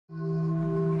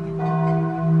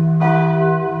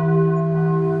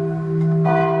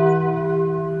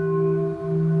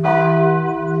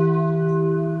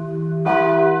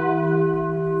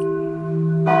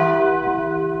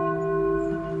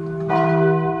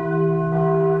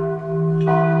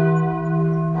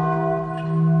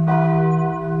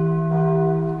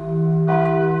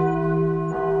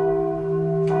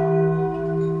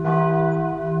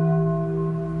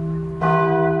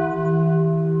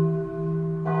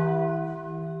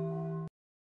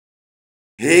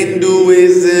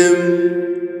Hinduism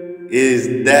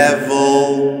is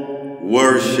devil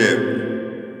worship.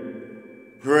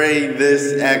 Pray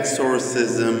this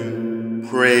exorcism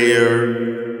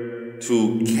prayer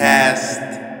to cast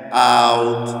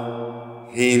out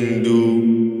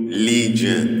Hindu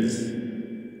legions.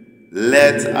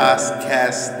 Let us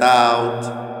cast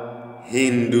out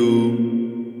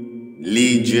Hindu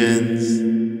legions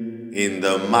in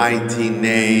the mighty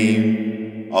name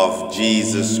of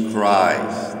Jesus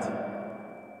Christ.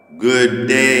 Good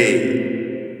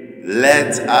day.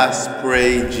 Let us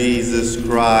pray Jesus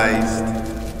Christ,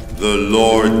 the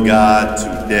Lord God,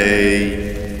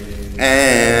 today,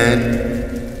 and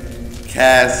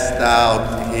cast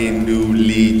out Hindu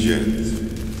legions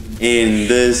in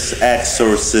this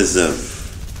exorcism.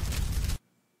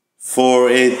 For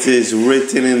it is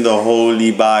written in the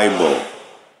Holy Bible,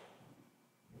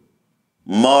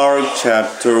 Mark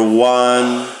chapter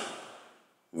 1,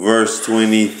 verse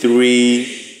 23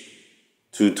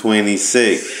 to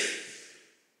 26.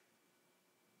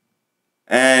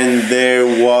 And there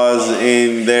was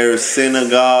in their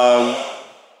synagogue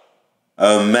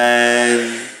a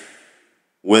man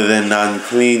with an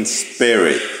unclean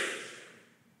spirit,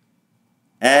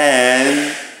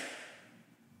 and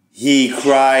he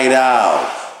cried out,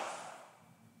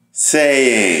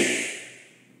 saying,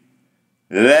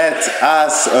 "Let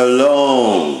us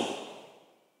alone.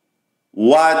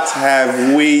 What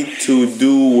have we to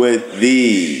do with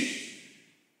thee,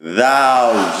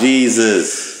 thou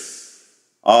Jesus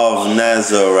of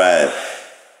Nazareth?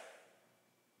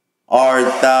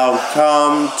 Art thou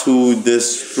come to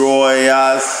destroy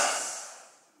us?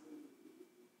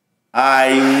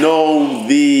 I know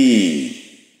thee,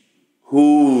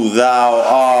 who thou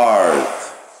art,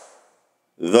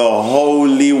 the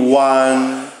Holy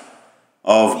One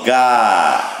of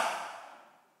God."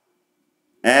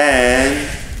 And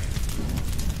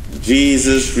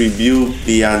Jesus rebuked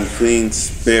the unclean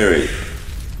spirit,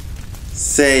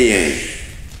 saying,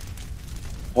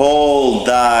 "Hold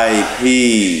thy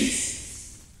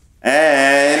peace,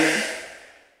 and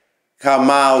come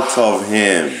out of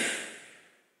him."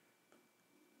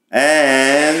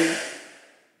 And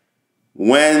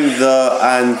when the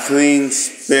unclean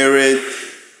spirit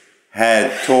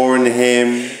had torn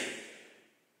him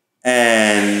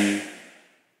and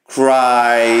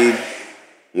cried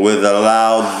with a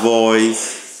loud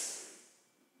voice,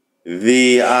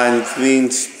 the unclean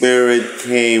spirit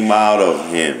came out of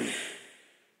him.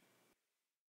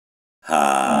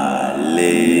 Hallelujah.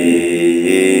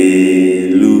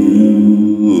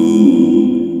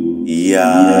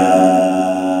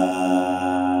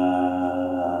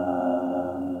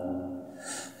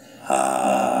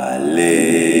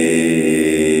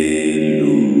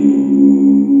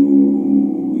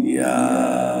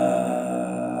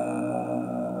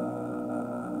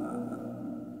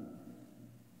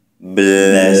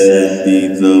 Blessed be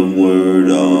the word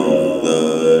of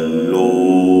the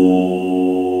Lord,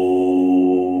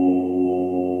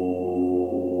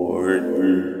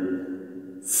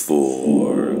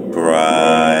 for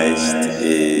Christ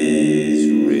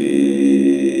is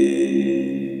risen.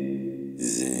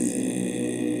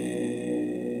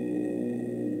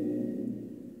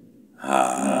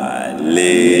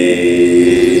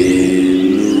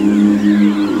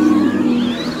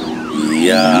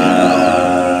 Hallelujah.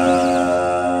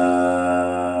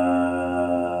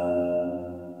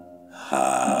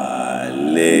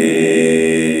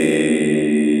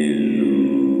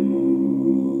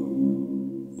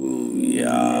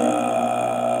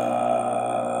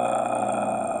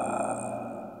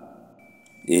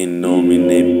 In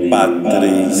nomine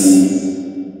Patris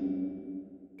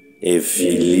et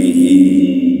Filii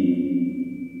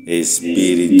et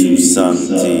Spiritus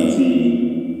Sancti.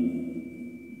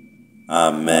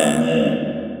 Amen.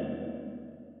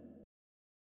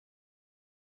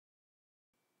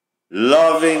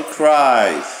 Loving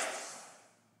Christ,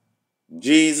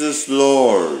 Jesus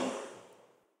Lord,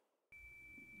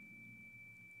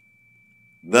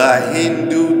 the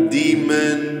Hindu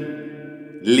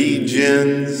demon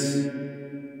legions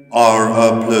are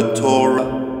a plethora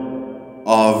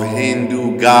of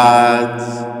Hindu gods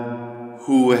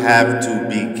who have to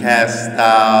be cast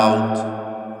out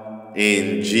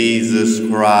in Jesus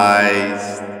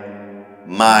Christ's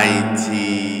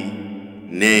mighty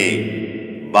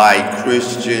name by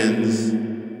Christians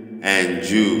and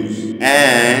Jews.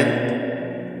 And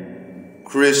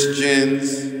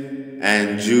Christians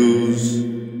and Jews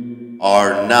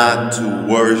are not to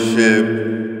worship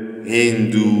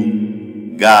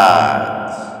Hindu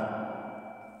gods.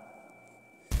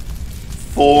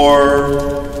 For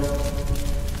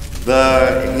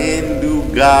the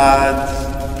Hindu gods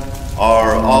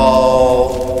are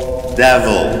all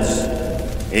devils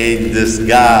in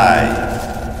disguise.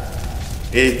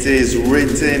 It is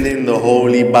written in the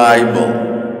Holy Bible.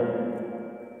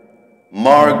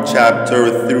 Mark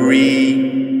chapter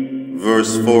 3,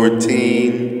 verse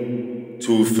 14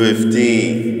 to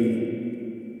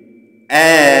 15.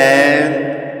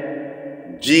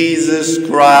 And Jesus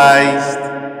Christ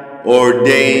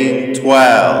ordained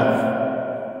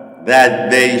 12, that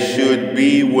they should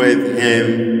be with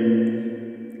him,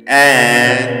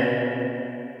 and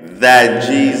that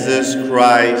Jesus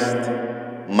Christ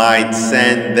might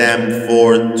send them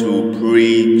forth to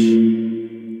preach,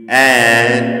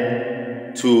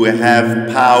 and to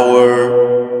have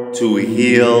power to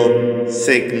heal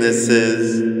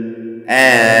sicknesses,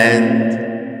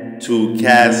 and to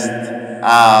cast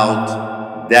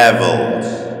out devils.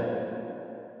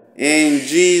 In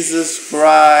Jesus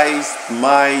Christ's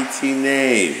mighty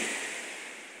name,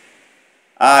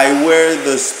 I wear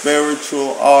the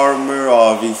spiritual armor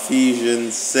of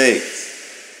Ephesians 6.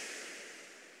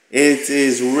 It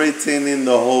is written in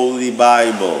the Holy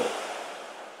Bible.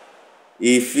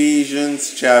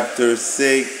 Ephesians chapter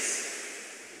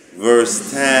 6,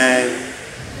 verse 10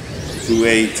 to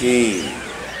 18.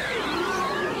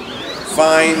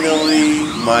 Finally,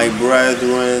 my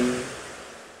brethren,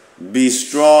 be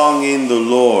strong in the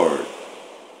Lord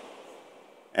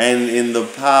and in the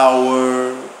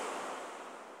power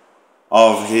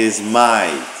of his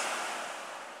might.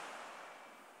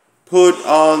 Put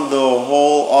on the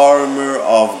whole armor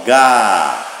of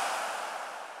God,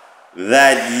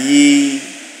 that ye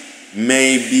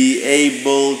may be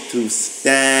able to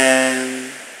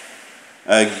stand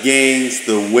against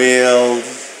the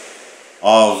wiles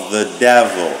of the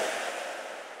devil.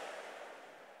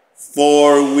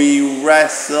 For we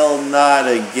wrestle not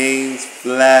against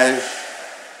flesh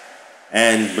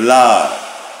and blood,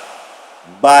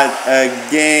 but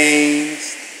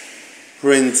against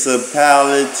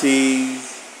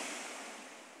principalities,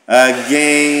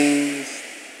 against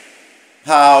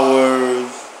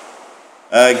powers,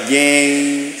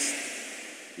 against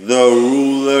the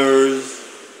rulers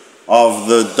of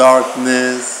the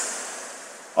darkness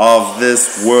of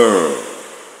this world,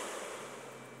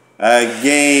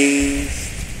 against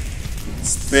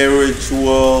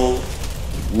spiritual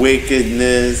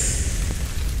wickedness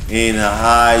in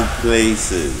high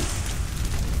places.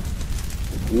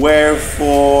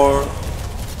 Wherefore,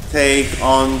 take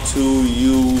unto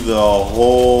you the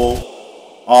whole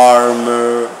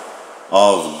armor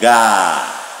of God,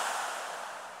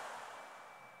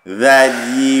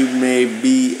 that ye may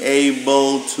be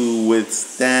able to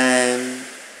withstand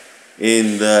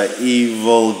in the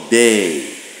evil day.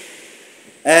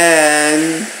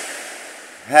 And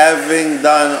having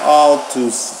done all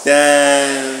to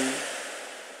stand,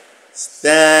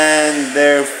 stand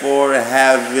therefore,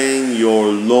 having your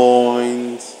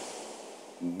loins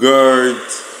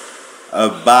girt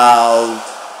about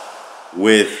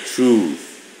with truth,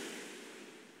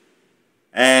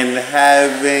 and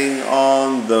having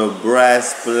on the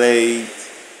breastplate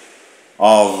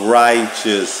of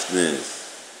righteousness,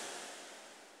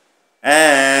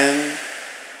 and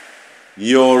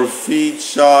your feet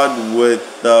shod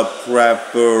with the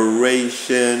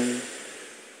preparation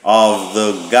of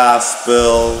the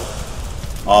gospel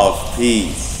of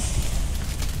peace.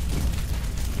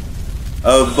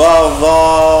 Above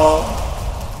all,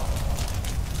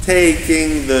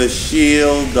 taking the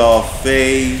shield of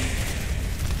faith,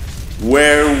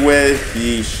 wherewith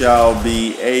ye shall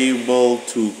be able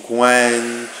to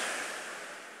quench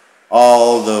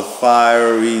all the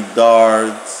fiery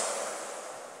darts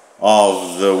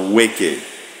of the wicked.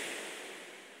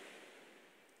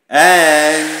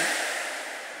 And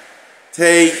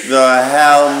take the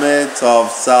helmet of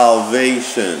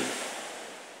salvation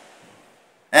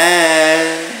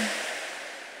and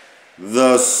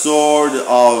the sword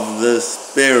of the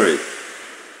Spirit,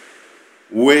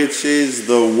 which is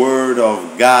the word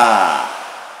of God,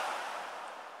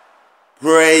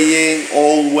 praying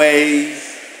always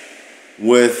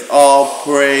with all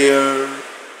prayer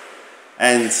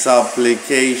and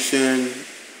supplication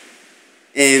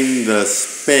in the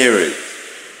Spirit,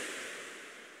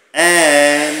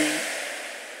 and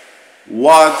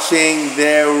watching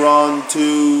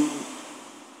thereunto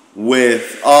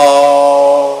with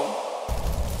all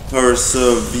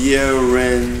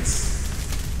perseverance,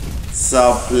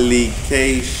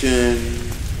 supplication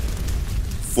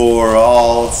for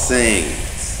all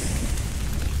saints,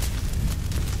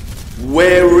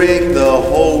 wearing the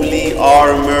holy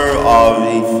armor of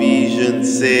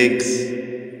Ephesians 6,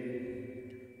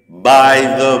 by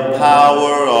the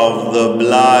power of the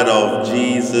blood of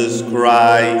Jesus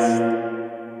Christ,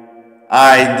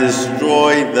 I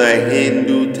destroy the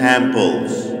Hindu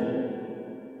temples.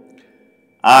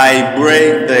 I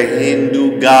break the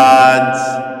Hindu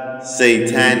gods'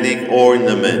 satanic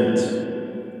ornaments.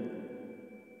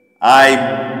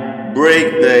 I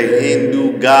break the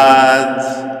Hindu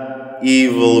gods'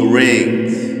 evil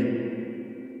rings.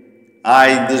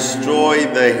 I destroy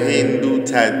the Hindu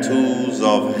tattoos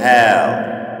of hell.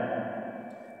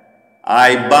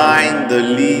 I bind the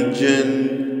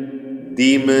legion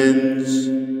demons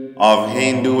of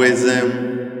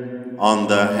Hinduism on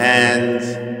the hands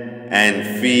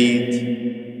and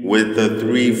feet with the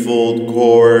threefold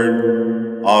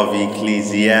cord of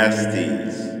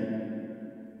Ecclesiastes.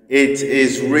 It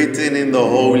is written in the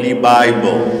Holy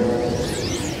Bible,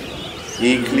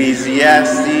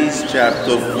 Ecclesiastes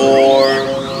chapter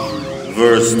 4,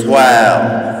 verse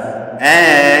 12.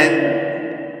 And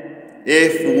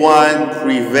if one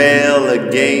prevail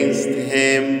against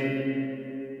him,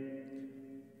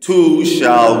 two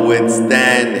shall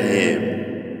withstand him.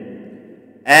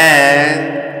 And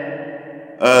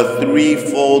a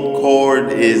threefold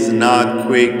cord is not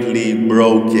quickly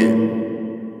broken.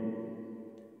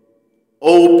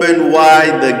 Open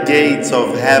wide the gates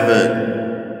of heaven,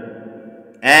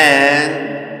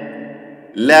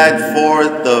 and let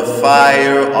forth the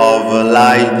fire of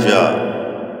Elijah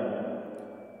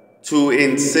to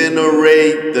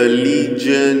incinerate the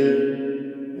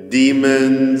legion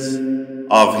demons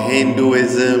of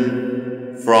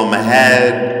Hinduism from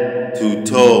head to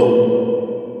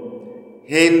toe.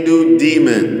 Hindu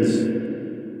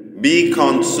demons, be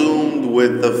consumed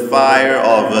with the fire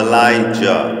of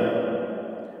Elijah.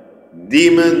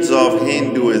 Demons of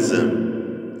Hinduism,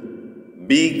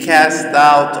 be cast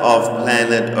out of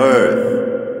planet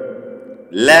Earth.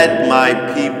 Let my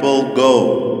people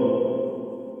go.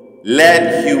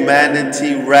 Let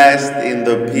humanity rest in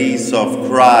the peace of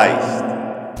Christ.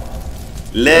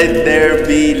 Let there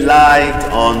be light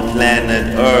on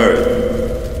planet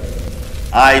Earth.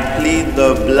 I plead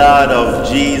the blood of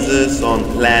Jesus on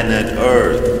planet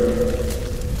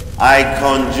Earth. I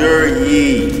conjure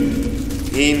ye,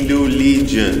 Hindu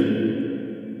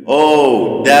legion,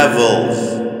 O devils,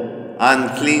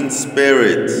 unclean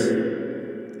spirits,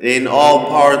 in all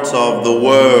parts of the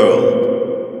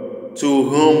world, to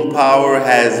whom power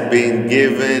has been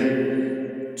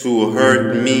given to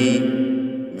hurt me,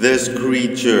 this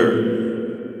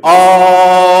creature.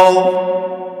 All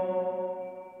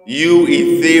you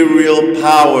ethereal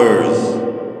powers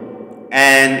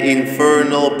and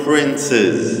infernal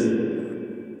princes,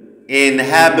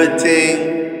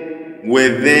 inhabiting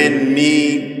within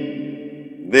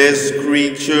me this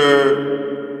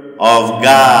creature of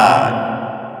God,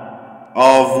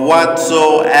 of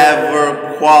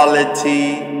whatsoever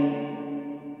quality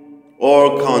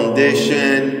or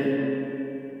condition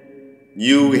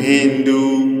you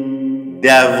Hindu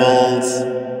devils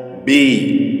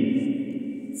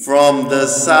be, from the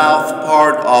south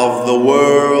part of the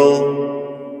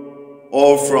world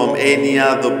or from any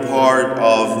other part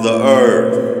of the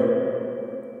earth.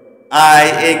 I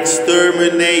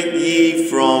exterminate ye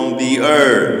from the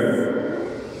earth.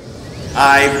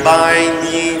 I bind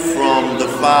ye from the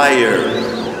fire.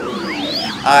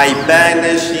 I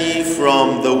banish ye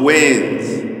from the winds,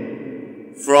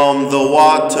 from the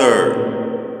water,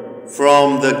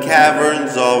 from the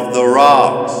caverns of the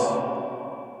rocks.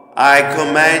 I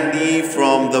command ye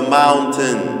from the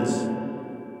mountains,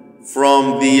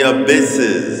 from the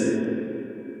abysses,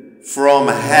 from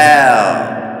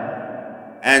hell,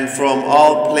 and from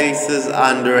all places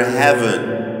under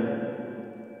heaven,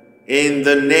 in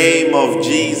the name of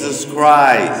Jesus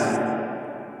Christ,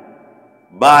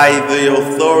 by the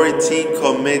authority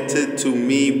committed to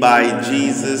me by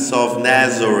Jesus of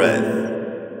Nazareth.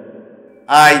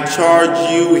 I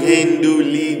charge you Hindu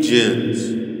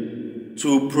legions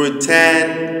to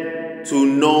pretend to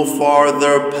no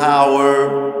farther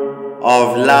power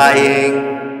of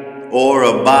lying or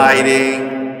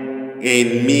abiding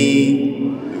in me,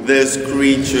 this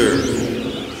creature.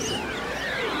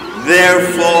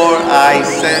 Therefore I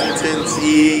sentence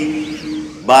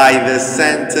ye by the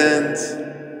sentence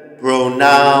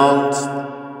pronounced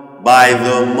by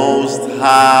the Most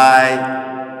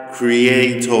High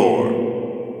Creator.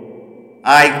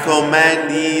 I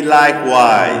command ye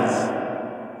likewise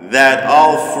that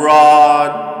all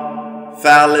fraud,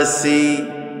 fallacy,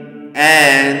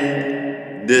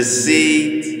 and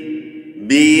deceit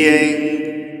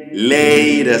being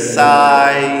laid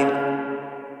aside,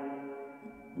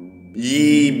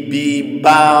 ye be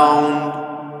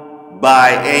bound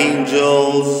by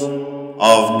angels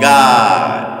of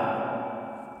God,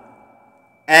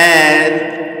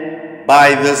 and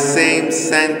by the same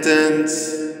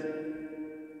sentence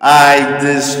I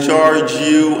discharge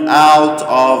you out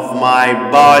of my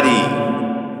body,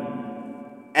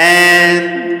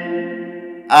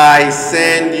 and I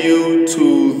send you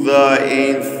to the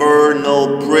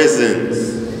infernal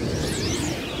prisons.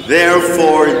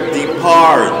 Therefore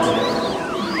depart,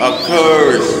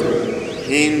 accursed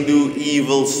Hindu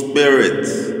evil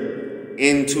spirits,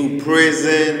 into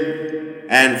prison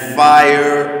and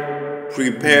fire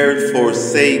prepared for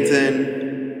Satan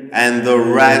and the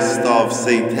rest of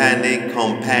Satanic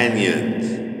companions.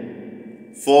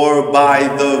 For by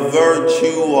the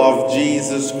virtue of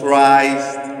Jesus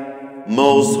Christ,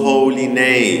 most holy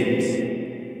names,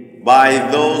 by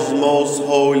those most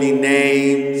holy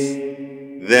names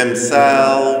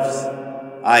themselves,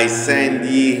 I send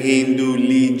ye Hindu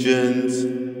legions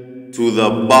to the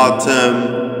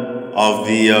bottom of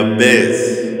the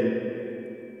abyss.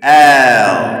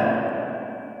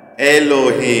 El,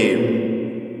 Elohim,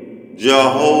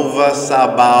 Jehovah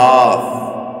Sabaoth,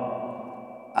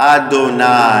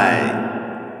 Adonai,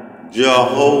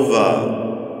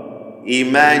 Jehovah,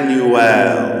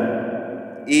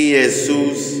 Emmanuel,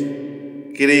 Iesus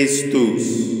Christus,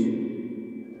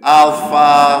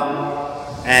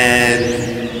 Alpha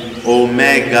and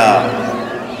Omega.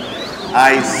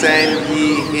 I send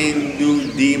ye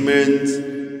Hindu demons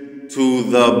to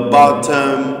the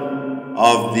bottom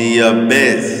of the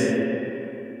abyss,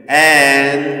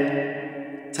 and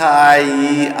tie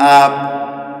ye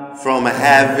up from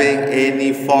having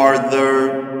any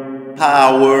farther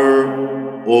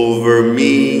power over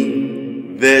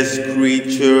me, this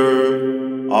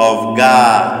creature of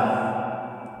God,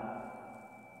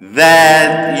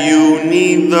 that you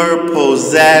neither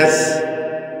possess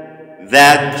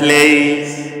that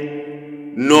place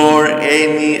nor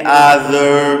any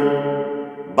other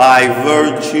by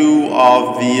virtue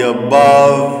of the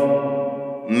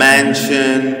above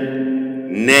mentioned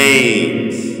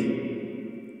names,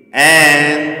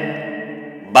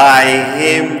 and by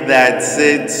him that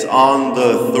sits on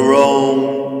the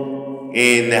throne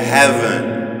in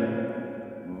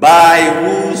heaven, by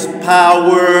whose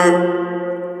power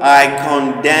I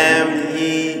condemn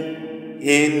ye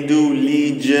Hindu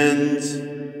legions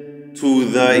to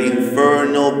the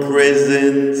infernal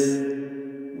prisons,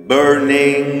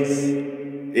 burnings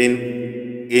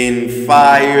in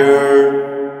fire.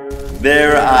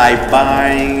 There I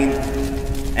bind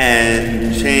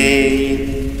and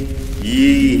chain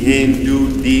ye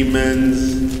Hindu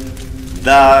demons.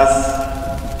 Thus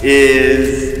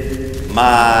is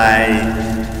my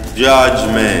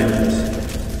judgment.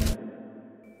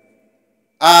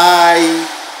 I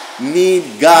need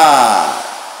God,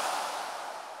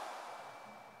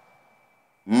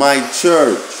 my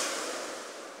church,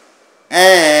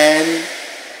 and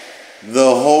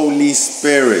the Holy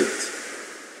Spirit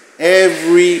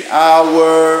every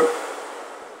hour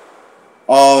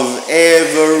of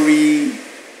every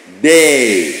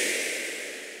day.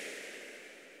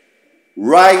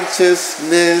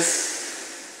 Righteousness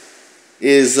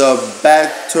is a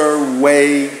better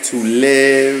way to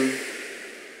live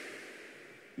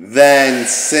than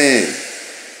sin.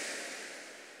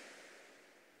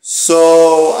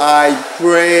 So I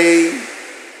pray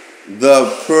the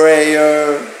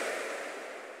prayer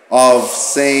of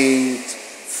Saint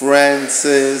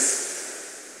Francis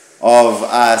of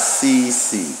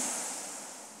Assisi.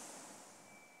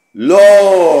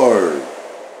 Lord,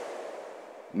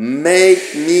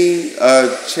 make me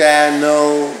a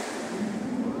channel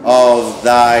of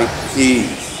thy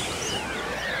peace,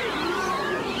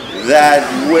 that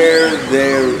where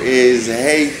there is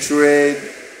hatred,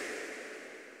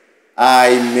 I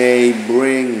may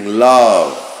bring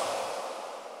love,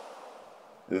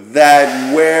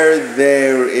 that where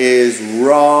there is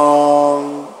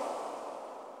wrong,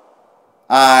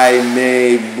 I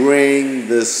may bring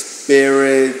the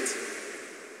spirit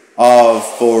of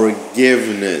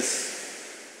forgiveness,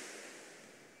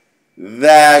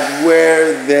 that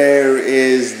where there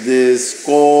is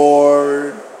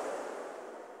discord,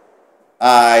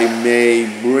 I may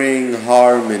bring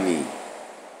harmony,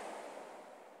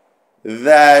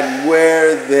 that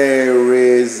where there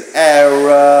is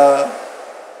error,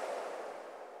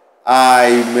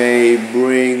 I may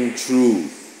bring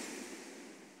truth,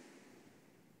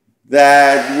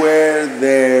 that where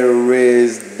there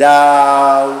is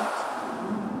doubt,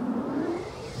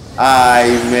 I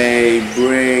may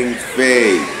bring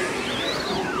faith,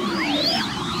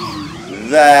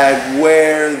 that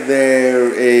where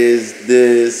there is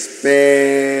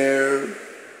despair,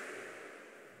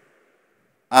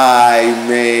 I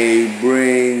may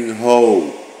bring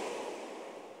hope,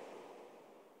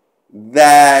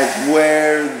 that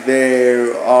where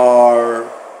there are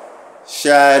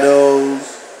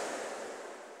shadows,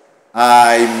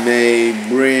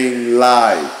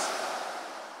 light,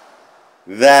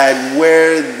 that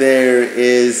where there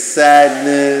is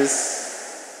sadness,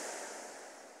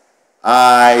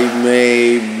 I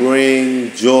may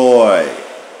bring joy,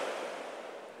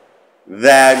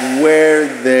 that where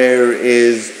there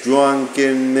is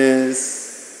drunkenness,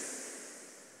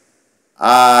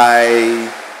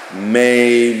 I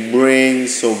may bring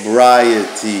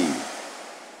sobriety.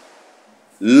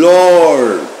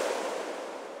 Lord,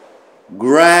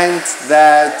 grant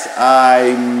that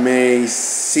I may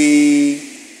see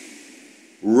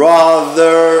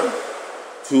rather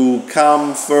to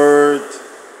comfort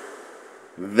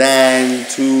than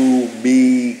to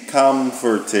be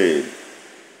comforted,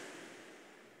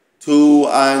 to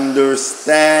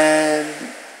understand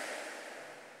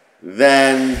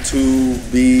than to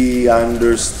be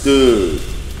understood,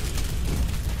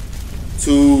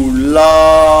 to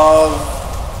love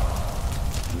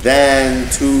than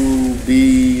to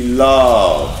be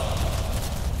loved.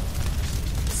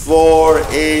 For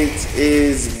it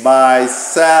is by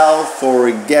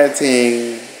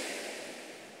self-forgetting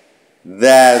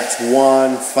that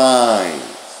one finds.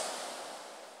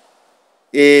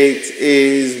 It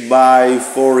is by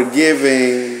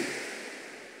forgiving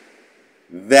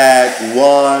that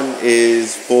one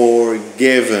is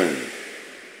forgiven.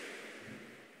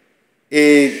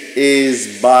 It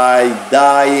is by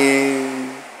dying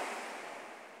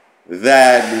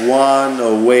that one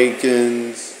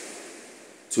awakens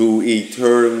to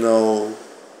eternal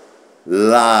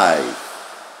life.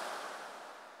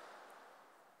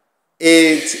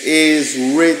 It is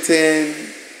written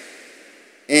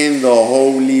in the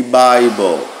Holy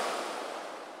Bible.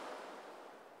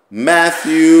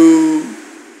 Matthew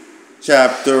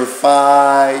chapter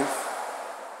 5,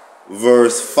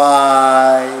 verse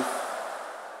 5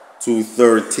 to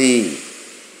 13.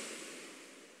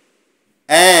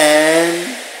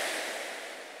 And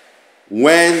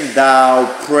when thou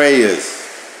prayest,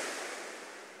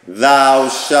 thou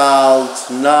shalt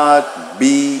not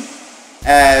be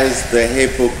as the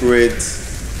hypocrites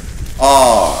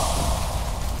are,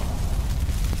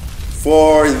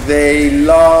 for they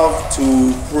love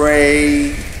to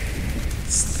pray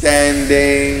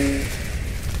standing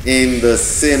in the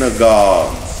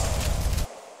synagogues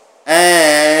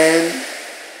and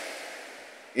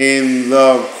in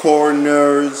the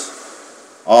corners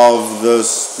of the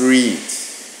streets,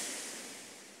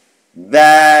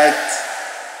 that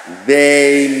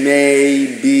they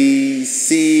may be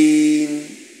seen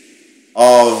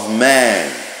of man.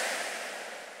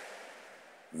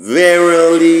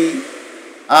 Verily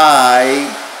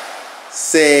I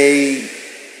say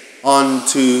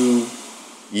unto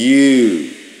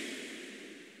you,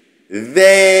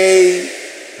 they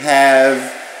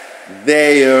have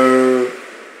their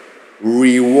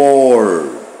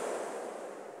reward.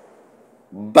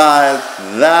 But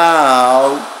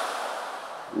thou,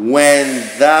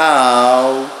 when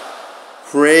thou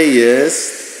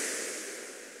prayest,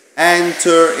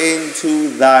 enter into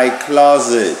thy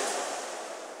closet,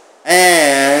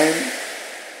 and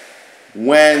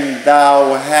when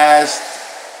thou hast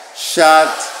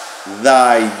shut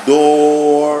thy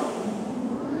door,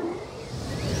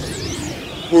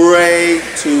 pray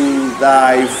to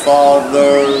thy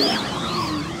Father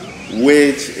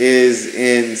which is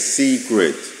in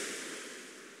secret,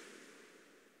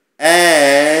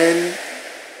 and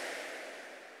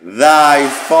thy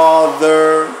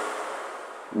Father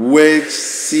which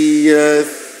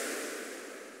seeth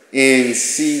in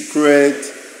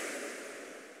secret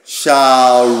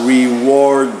shall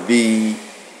reward thee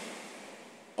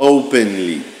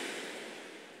openly.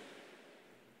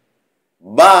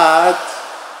 But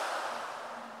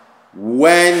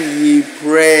when ye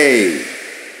pray,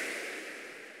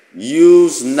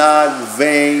 use not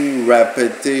vain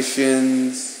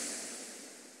repetitions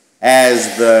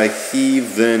as the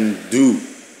heathen do,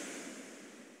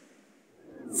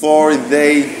 for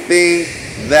they think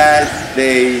that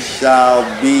they shall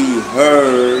be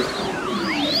heard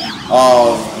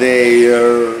of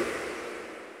their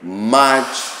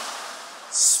much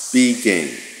speaking.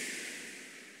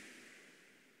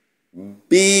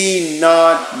 Be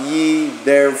not ye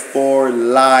therefore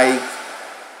like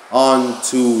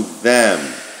unto them,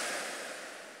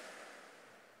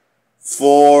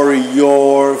 for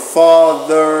your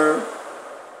Father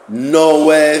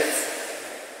knoweth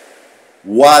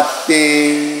what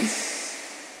things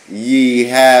ye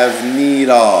have need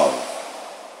of,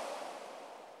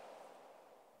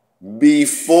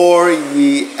 before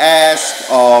ye ask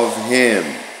of him.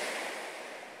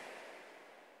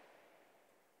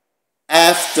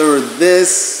 After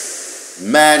this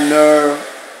manner,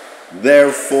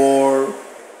 therefore,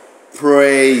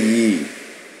 pray ye.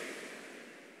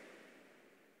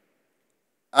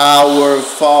 Our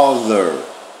Father,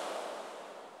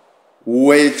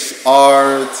 which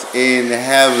art in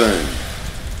heaven,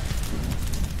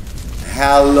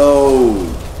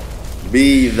 hallowed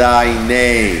be thy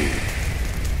name.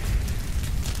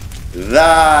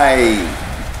 Thy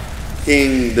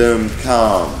kingdom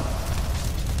come.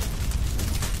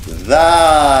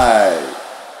 Thy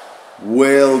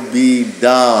will be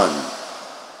done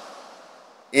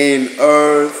in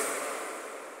earth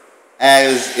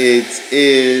as it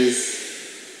is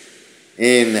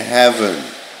in heaven.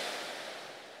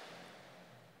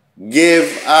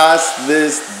 Give us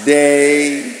this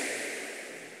day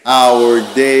our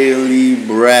daily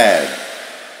bread,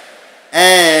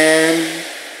 and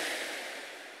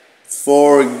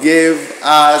forgive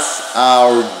us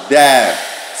our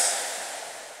debts,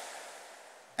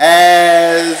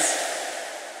 as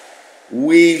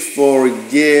we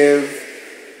forgive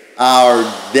our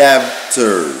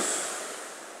debtors.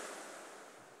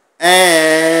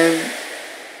 And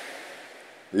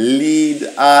lead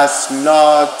us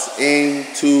not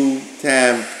into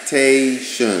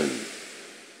temptation,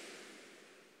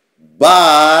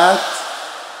 but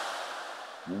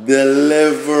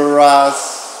deliver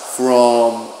us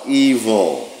from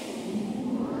evil.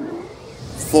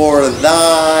 For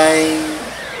thine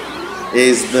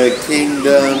is the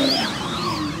kingdom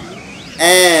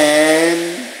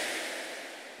and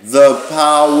the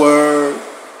power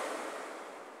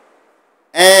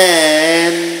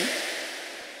and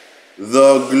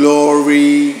the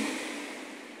glory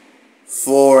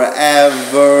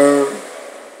forever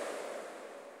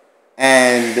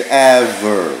and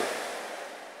ever.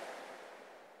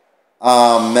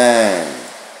 Amen.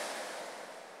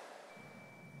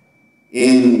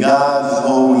 In God's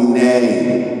holy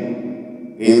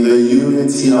name, in the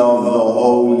unity of the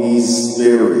Holy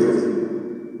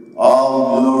Spirit,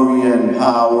 all glory and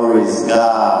power is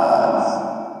God's.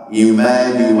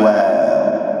 Emmanuel,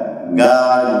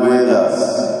 God with us,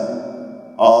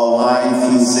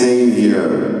 Almighty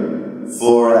Savior,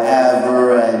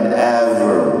 forever and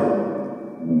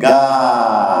ever.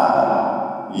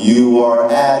 God, you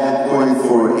are adequate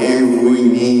for every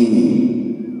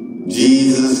need.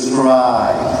 Jesus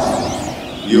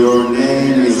Christ, your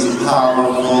name is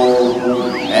powerful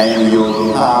and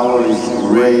your power is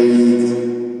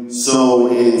great. So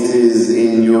it is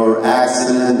in your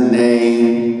excellent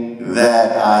name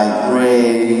that I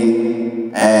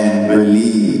pray and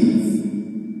believe.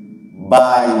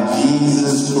 By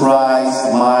Jesus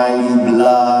Christ's mighty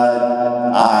blood,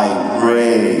 I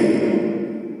pray.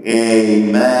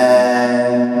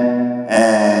 Amen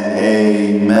and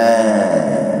amen.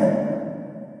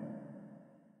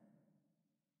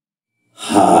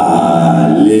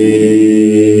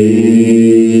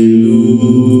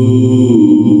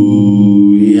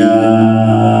 Hallelujah.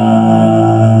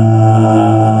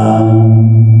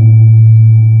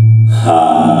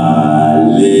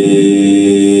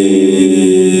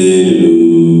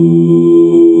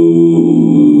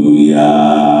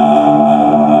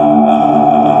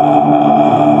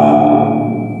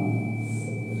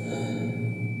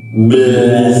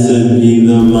 Blessed be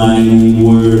the mighty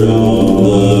word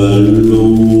of the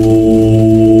Lord.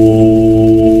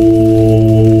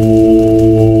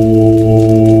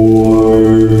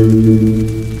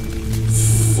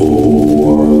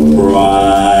 For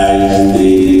Christ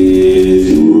is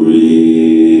risen.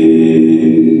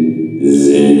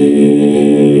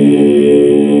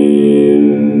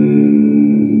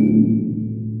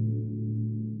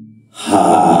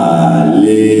 Hallelujah.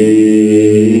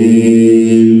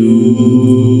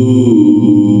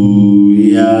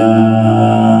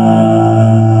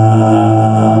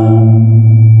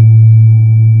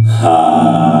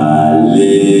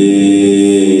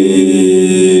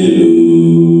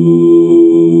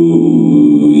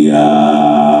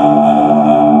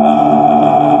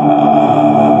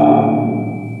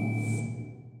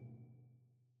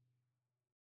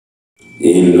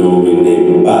 In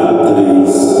nomine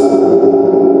Patris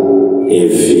et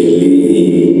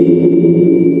Filii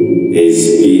et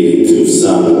Spiritus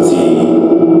Sancti.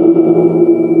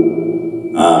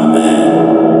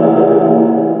 Amen.